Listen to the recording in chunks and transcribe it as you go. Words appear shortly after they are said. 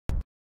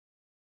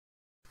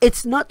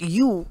It's not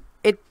you,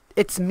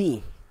 it's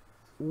me.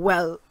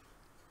 Well,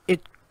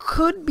 it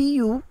could be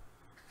you.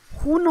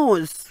 Who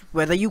knows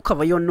whether you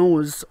cover your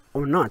nose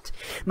or not?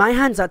 My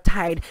hands are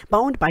tied,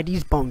 bound by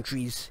these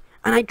boundaries.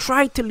 And I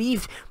tried to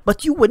leave,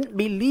 but you wouldn't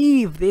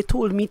believe they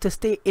told me to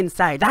stay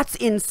inside. That's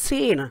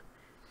insane.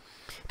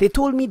 They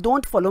told me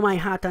don't follow my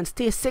heart and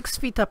stay 6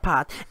 feet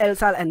apart,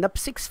 else I'll end up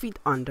 6 feet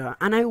under.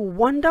 And I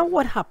wonder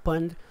what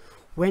happened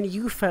when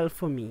you fell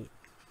for me.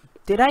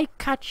 Did I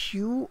catch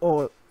you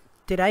or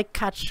did I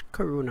catch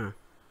Corona?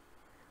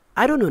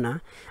 I don't know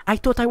now. I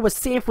thought I was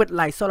safe with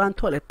Lysol and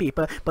toilet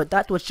paper, but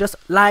that was just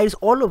lies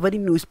all over the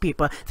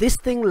newspaper. This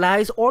thing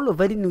lies all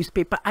over the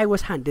newspaper I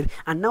was handed,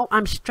 and now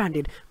I'm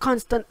stranded,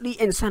 constantly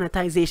in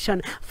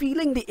sanitization,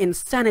 feeling the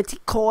insanity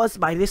caused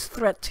by this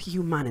threat to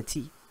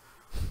humanity.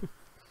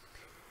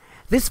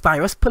 This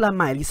virus pull a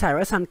Miley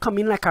Cyrus and come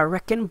in like a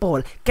wrecking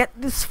ball. Get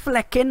this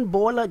flecking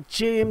ball of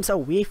germs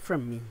away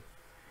from me.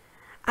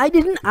 I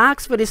didn't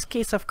ask for this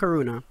case of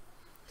Corona.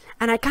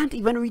 And I can't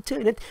even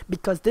return it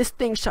because this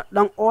thing shut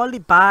down all the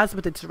bars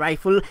with its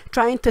rifle,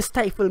 trying to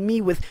stifle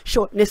me with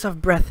shortness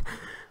of breath.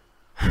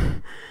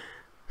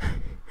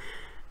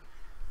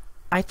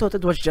 I thought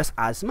it was just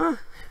asthma.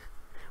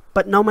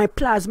 But now my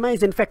plasma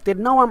is infected.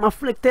 Now I'm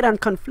afflicted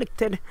and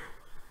conflicted.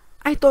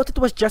 I thought it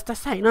was just a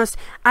sinus.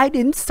 I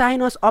didn't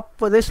sign us up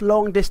for this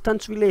long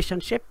distance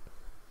relationship.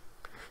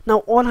 Now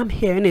all I'm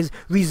hearing is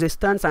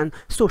resistance and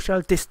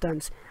social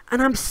distance.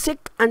 And I'm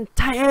sick and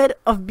tired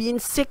of being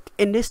sick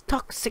in this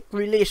toxic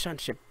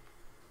relationship.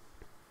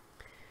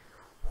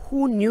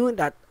 Who knew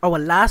that our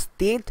last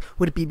date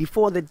would be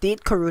before the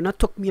date Corona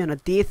took me on a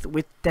date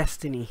with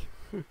destiny?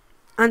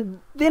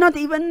 And they're not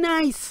even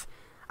nice.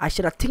 I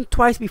should have think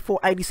twice before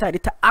I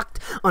decided to act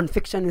on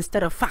fiction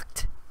instead of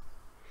fact.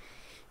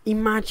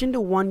 Imagine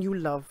the one you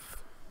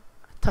love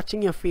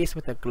touching your face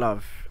with a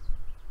glove.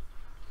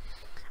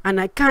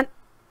 And I can't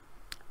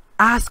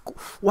ask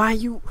why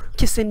you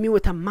kissing me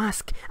with a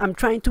mask. I'm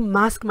trying to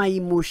mask my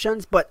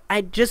emotions, but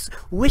I just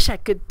wish I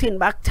could turn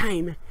back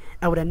time.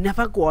 I would have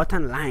never go out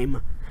and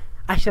lime.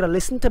 I should have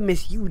listened to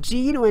Miss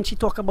Eugene when she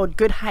talked about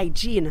good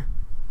hygiene.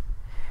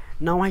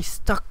 Now I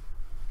stuck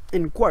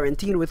in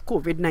quarantine with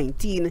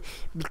COVID-19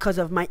 because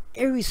of my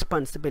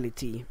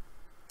irresponsibility.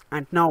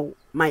 And now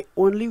my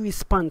only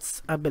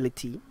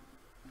responsibility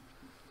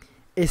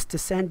is to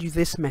send you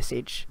this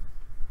message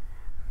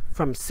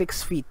from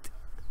 6 feet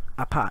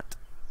apart.